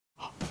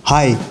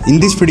Hi, in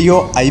this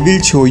video I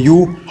will show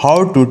you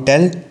how to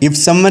tell if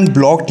someone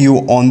blocked you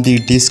on the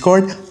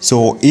Discord.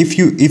 So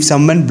if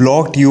someone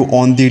blocked you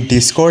on the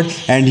Discord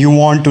and you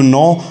want to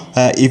know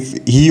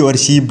if he or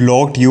she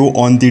blocked you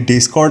on the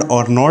Discord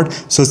or not,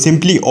 so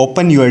simply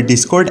open your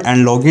Discord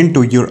and log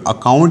into your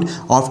account.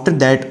 After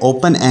that,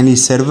 open any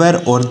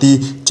server or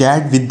the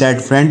chat with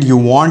that friend you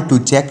want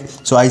to check.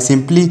 So I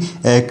simply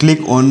click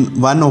on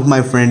one of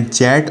my friend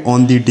chat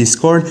on the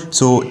Discord.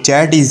 So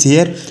chat is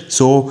here,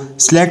 so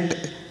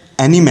select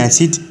any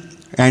message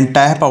and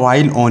tap a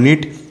while on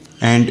it,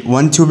 and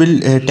once you will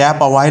tap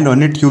a while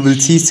on it, you will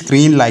see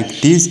screen like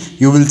this.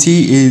 You will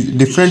see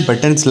different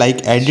buttons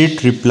like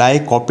edit, reply,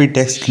 copy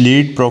text,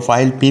 delete,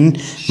 profile, pin,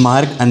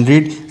 mark,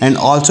 unread, and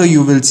also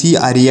you will see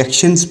a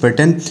reactions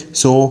button.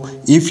 So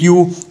if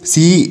you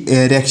see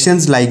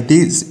reactions like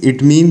this,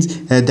 it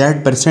means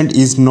that person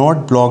is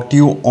not blocked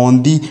you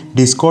on the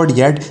Discord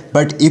yet.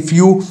 But if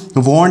you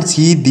won't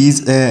see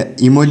these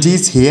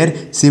emojis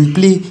here,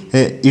 simply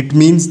it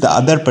means the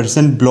other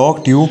person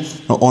blocked you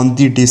on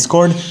the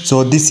Discord.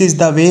 So this is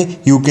the way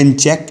you can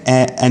check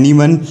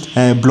anyone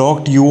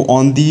blocked you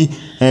on the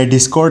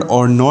Discord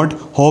or not.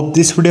 Hope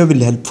this video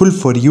will helpful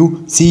for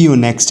you. See you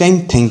next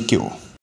time. Thank you.